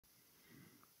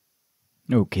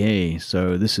Okay,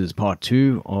 so this is part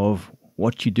two of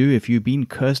what you do if you've been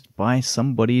cursed by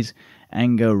somebody's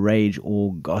anger, rage,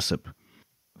 or gossip.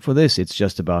 For this, it's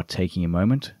just about taking a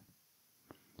moment.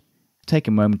 Take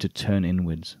a moment to turn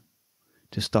inwards,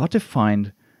 to start to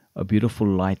find a beautiful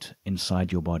light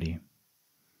inside your body.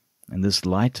 And this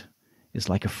light is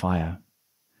like a fire.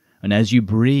 And as you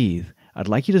breathe, I'd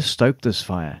like you to stoke this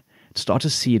fire. Start to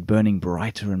see it burning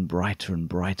brighter and brighter and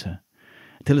brighter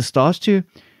until it starts to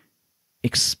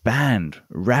expand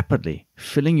rapidly,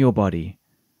 filling your body,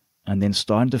 and then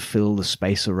starting to fill the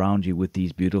space around you with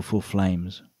these beautiful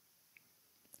flames.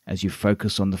 As you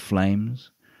focus on the flames,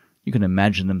 you can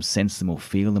imagine them, sense them, or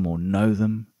feel them, or know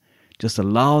them. Just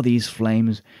allow these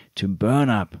flames to burn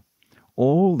up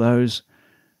all those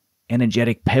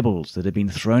energetic pebbles that have been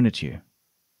thrown at you.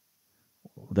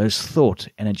 Those thought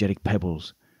energetic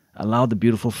pebbles. Allow the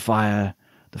beautiful fire,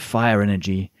 the fire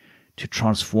energy, to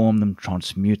transform them,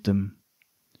 transmute them,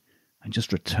 and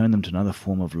just return them to another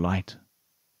form of light.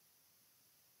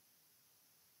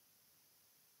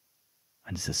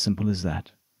 And it's as simple as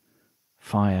that.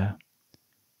 Fire,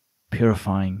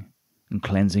 purifying and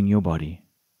cleansing your body.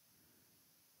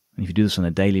 And if you do this on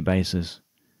a daily basis,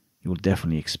 you will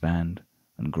definitely expand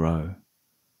and grow.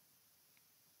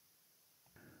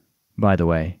 By the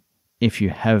way, if you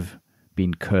have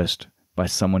been cursed by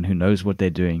someone who knows what they're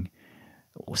doing,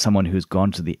 or someone who's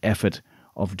gone to the effort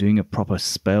of doing a proper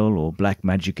spell or black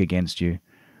magic against you,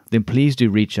 then please do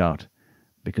reach out,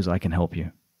 because I can help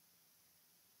you.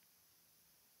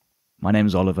 My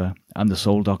name's Oliver. I'm the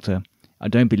Soul Doctor. I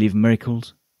don't believe in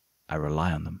miracles. I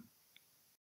rely on them.